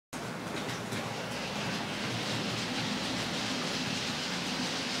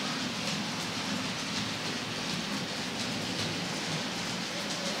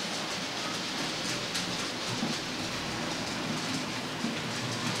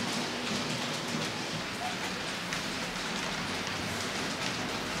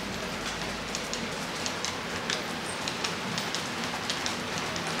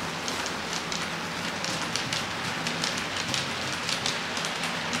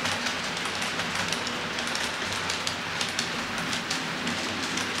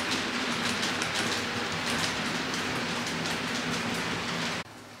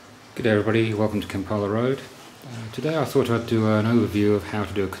Good day everybody, welcome to Kampala Road. Today I thought I'd do an overview of how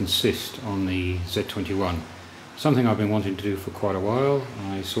to do a consist on the Z21. Something I've been wanting to do for quite a while.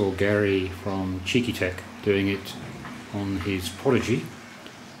 I saw Gary from Cheeky Tech doing it on his Prodigy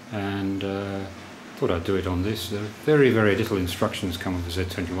and thought I'd do it on this. Very little instructions come with the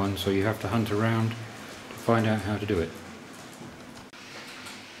Z21, so you have to hunt around to find out how to do it.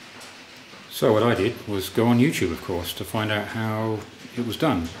 So what I did was go on YouTube, of course, to find out how it was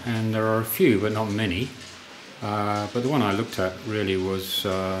done, and there are a few but not many, but the one I looked at really was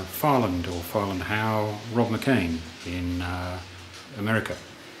Farland Howe, Rob McCain in America.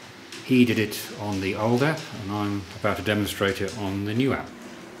 He did it on the old app and I'm about to demonstrate it on the new app.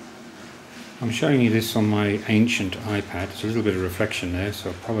 I'm showing you this on my ancient iPad. There's a little bit of reflection there, so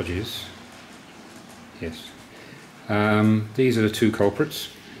apologies. Yes. These are the two culprits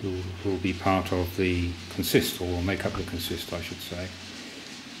who will be part of the consist, or will make up the consist, I should say.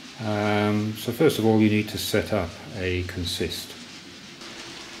 So first of all, you need to set up a consist.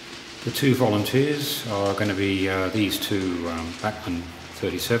 The two volunteers are going to be these two Backman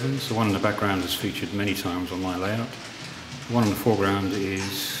 37s. The one in the background is featured many times on my layout. The one in the foreground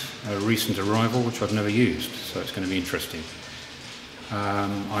is a recent arrival which I've never used, so it's going to be interesting.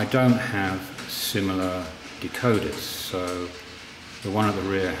 I don't have similar decoders, so the one at the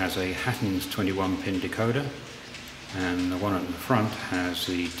rear has a Hatton's 21-pin decoder, and the one at the front has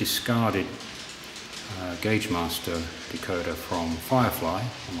the discarded GaugeMaster decoder from Firefly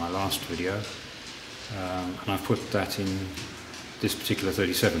on my last video, and I've put that in this particular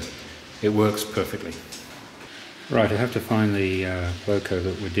 37. It works perfectly. Right, I have to find the loco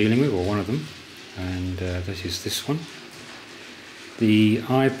that we're dealing with, or one of them, and that is this one. The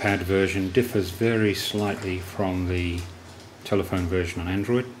iPad version differs very slightly from the telephone version on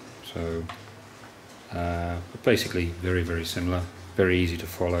Android, so but basically very similar, very easy to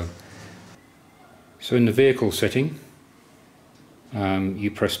follow. So in the vehicle setting,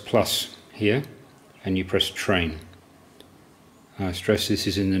 you press plus here and you press train. I stress this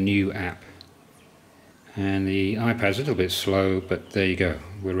is in the new app, and the iPad's a little bit slow, but there you go,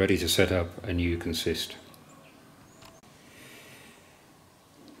 we're ready to set up a new consist.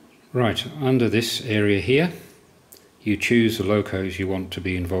 Right, under this area here you choose the locos you want to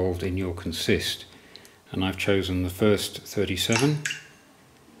be involved in your consist, and I've chosen the first 37,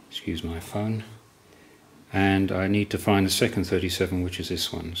 excuse my phone, and I need to find the second 37, which is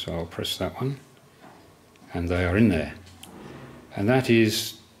this one, so I'll press that one, and they are in there. And that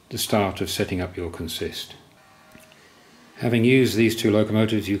is the start of setting up your consist. Having used these two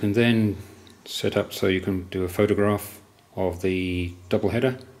locomotives, you can then set up so you can do a photograph of the double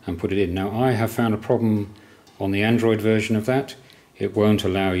header and put it in. Now I have found a problem on the Android version of that. It won't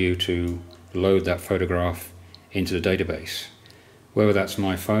allow you to load that photograph into the database. Whether that's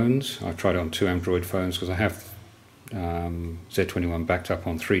my phones, I've tried it on two Android phones because I have Z21 backed up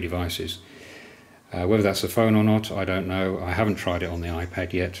on 3 devices. Whether that's the phone or not, I don't know. I haven't tried it on the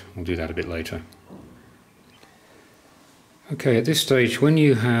iPad yet. We'll do that a bit later. Okay, at this stage, when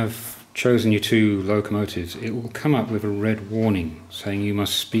you have chosen your two locomotives, it will come up with a red warning saying you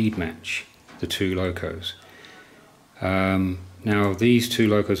must speed match the two locos. Now these two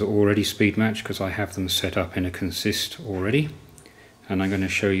locos are already speed matched because I have them set up in a consist already, and I'm going to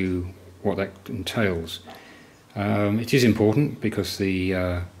show you what that entails. It is important because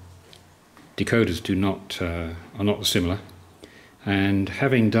the decoders are not similar, and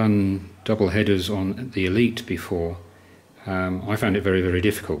having done double headers on the Elite before, I found it very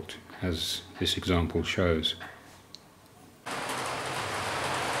difficult, as this example shows.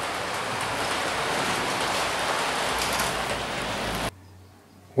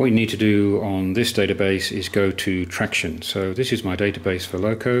 What you need to do on this database is go to Traction. So this is my database for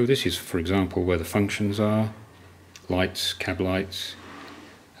loco. This is, for example, where the functions are, lights, cab lights,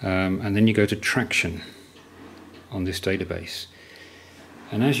 and then you go to Traction on this database.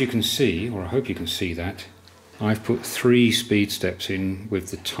 And as you can see, or I hope you can see that, I've put 3 speed steps in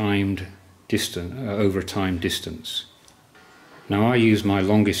with the timed distance, over time distance. Now I used my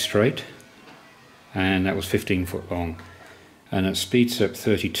longest straight, and that was 15 foot long. And at speed step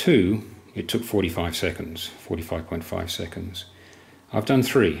 32, it took 45 seconds, 45.5 seconds. I've done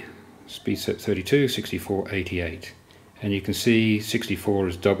 3, speed step 32, 64, 88. And you can see 64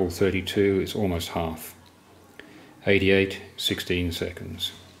 is double 32, it's almost half. 88, 16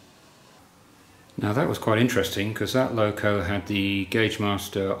 seconds. Now that was quite interesting because that loco had the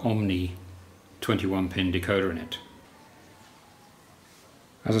GaugeMaster Omni 21-pin decoder in it.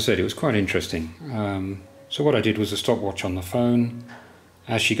 As I said, it was quite interesting. So what I did was a stopwatch on the phone,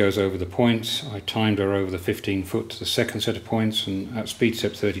 As she goes over the points, I timed her over the 15 foot to the second set of points, and at speed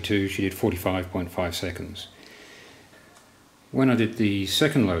step 32 she did 45.5 seconds. When I did the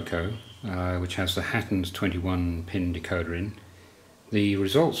second loco, which has the Hatton's 21 pin decoder in, the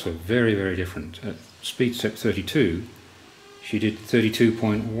results were very, very different. At speed step 32 she did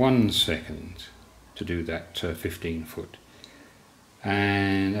 32.1 seconds to do that 15 foot.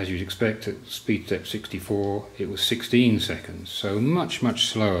 And as you'd expect, at speed step 64 it was 16 seconds, so much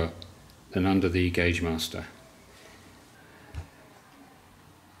slower than under the Gauge Master.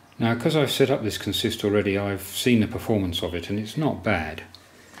 Now, because I've set up this consist already, I've seen the performance of it and it's not bad.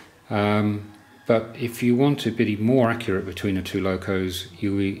 But if you want to be more accurate between the two locos,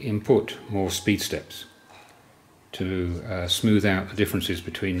 you input more speed steps to smooth out the differences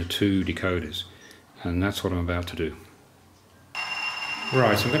between the two decoders, and that's what I'm about to do.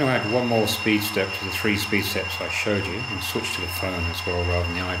 Right, so I'm going to add one more speed step to the 3 speed steps I showed you, and switch to the phone as well rather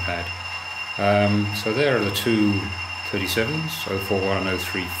than the iPad. So there are the two 37s, 041 and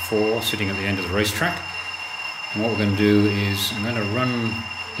 034, sitting at the end of the racetrack. And what we're going to do is I'm going to run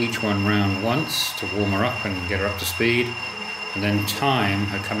each one round once to warm her up and get her up to speed, and then time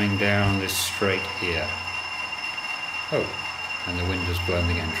her coming down this straight here. Oh, and the wind has blown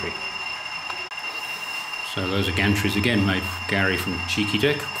the gantry. So those are gantries again made for Gary from Cheeky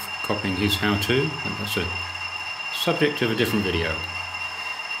Deck, copying his how-to, but that's a subject of a different video.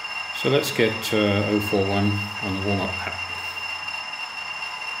 So let's get 041 on the warm-up lap.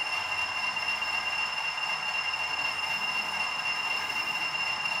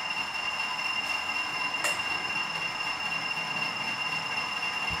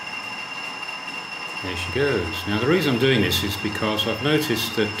 There she goes. Now the reason I'm doing this is because I've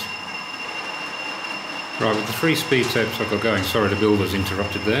noticed that, right, with the 3 speed steps I've got going, sorry the builder's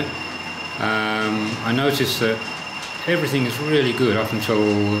interrupted there, I noticed that everything is really good up until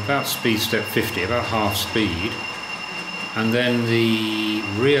about speed step 50, about half speed, and then the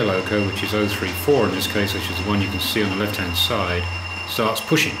rear loco, which is 034 in this case, which is the one you can see on the left hand side, starts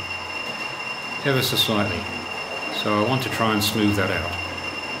pushing ever so slightly. So I want to try and smooth that out.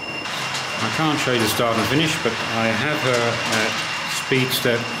 I can't show you the start and finish, but I have her at speed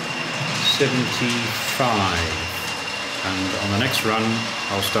step 75, and on the next run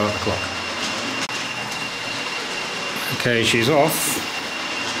I'll start the clock. Okay, she's off.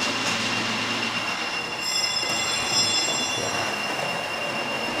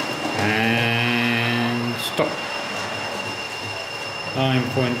 And stop.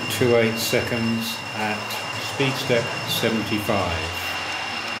 9.28 seconds at speed step 75.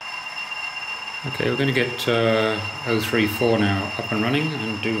 Okay, we're going to get 034 now up and running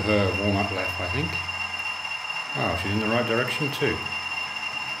and do her warm-up lap, I think. Wow, she's in the right direction too.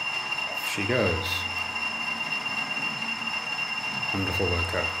 Off she goes. Wonderful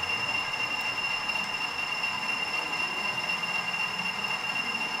loco.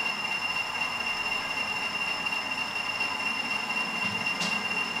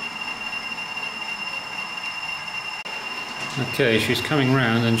 Okay, she's coming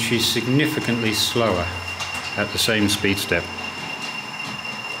round and she's significantly slower at the same speed step.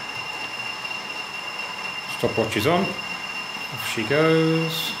 Stopwatch is on. Off she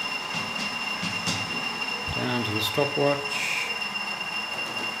goes. Down to the stopwatch.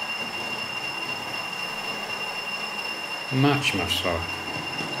 Much slower.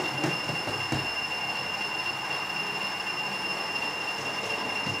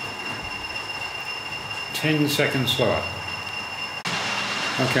 Ten seconds slower.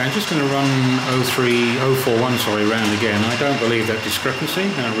 Okay, I'm just going to run 041 round again. I don't believe that discrepancy.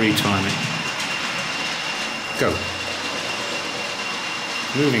 I'm going to retime it. Go.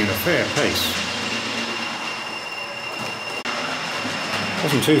 Moving at a fair pace.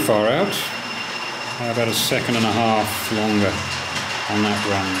 Wasn't too far out. About a second and a half longer on that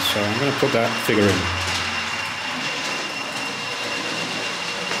run, so I'm going to put that figure in.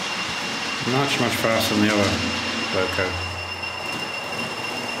 Much faster than the other loco.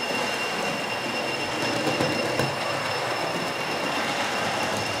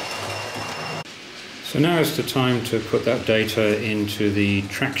 So now is the time to put that data into the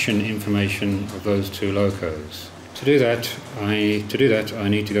traction information of those two locos. To do that, I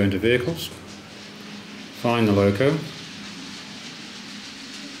need to go into Vehicles, find the loco.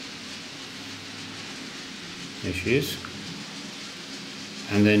 There she is.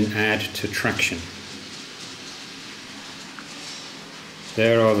 And then add to traction.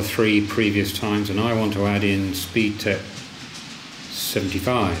 There are the 3 previous times, and I want to add in speed step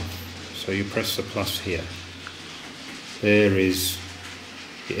 75. So you press the plus here. There is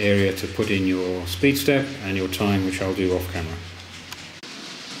the area to put in your speed step and your time, which I'll do off camera.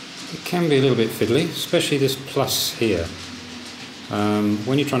 It can be a little bit fiddly, especially this plus here.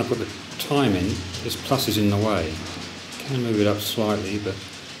 When you're trying to put the time in, this plus is in the way. You can move it up slightly, but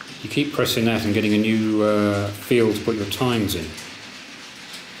you keep pressing that and getting a new field to put your times in.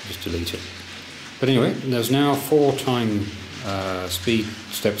 Just delete it. But anyway, there's now 4 time speed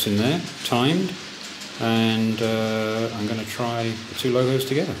steps in there, timed, and I'm going to try the 2 logos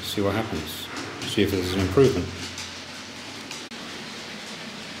together, see what happens, see if there's an improvement.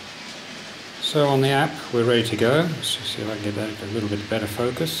 So on the app we're ready to go. Let's see if I can get that a little bit better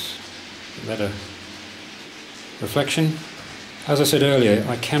focus, better reflection. As I said earlier,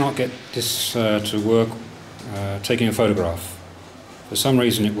 I cannot get this to work taking a photograph. For some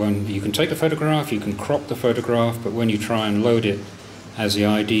reason it won't. You can take the photograph, you can crop the photograph, but when you try and load it as the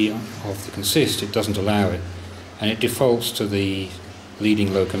ID of the consist, it doesn't allow it. And it defaults to the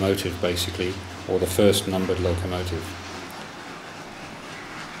leading locomotive basically, or the first numbered locomotive.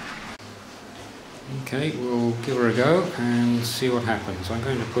 Okay, we'll give her a go and see what happens. I'm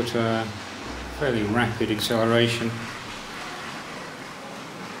going to put a fairly rapid acceleration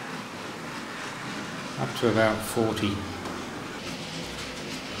up to about 40.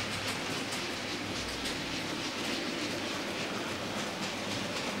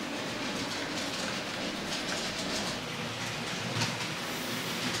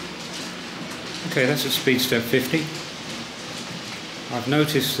 Okay, that's at speed step 50. I've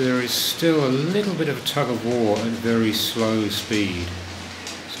noticed there is still a little bit of a tug of war at very slow speed,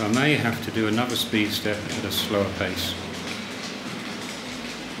 so I may have to do another speed step at a slower pace.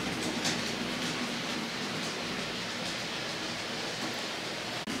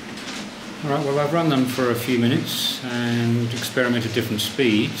 Alright, well I've run them for a few minutes and experimented different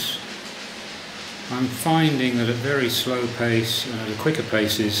speeds. I'm finding that at very slow pace and at quicker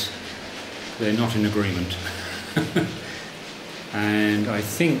paces they're not in agreement. And I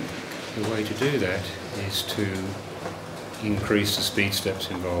think the way to do that is to increase the speed steps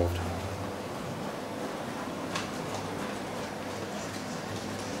involved.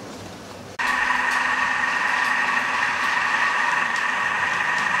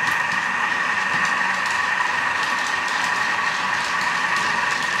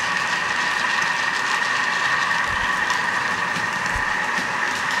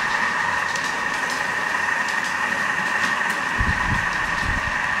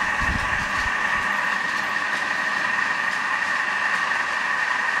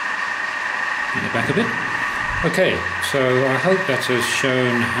 Back a bit. Okay, so I hope that has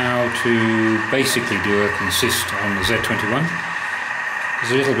shown how to basically do a consist on the Z21.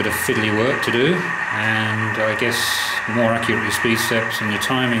 There's a little bit of fiddly work to do, and I guess the more accurate your speed steps and your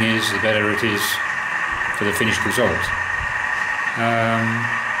timing is, the better it is for the finished result.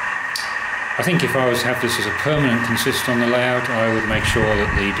 I think if I was to have this as a permanent consist on the layout, I would make sure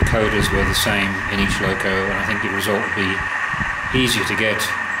that the decoders were the same in each loco, and I think the result would be easier to get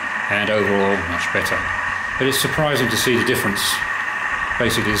and overall much better. But it's surprising to see the difference.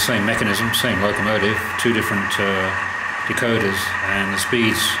 Basically the same mechanism, same locomotive, 2 different decoders, and the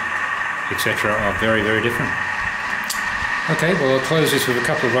speeds, etc. are very, very different. Okay, well I'll close this with a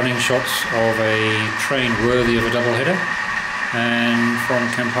couple of running shots of a train worthy of a doubleheader, and from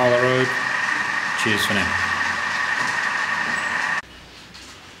Kampala Road, cheers for now.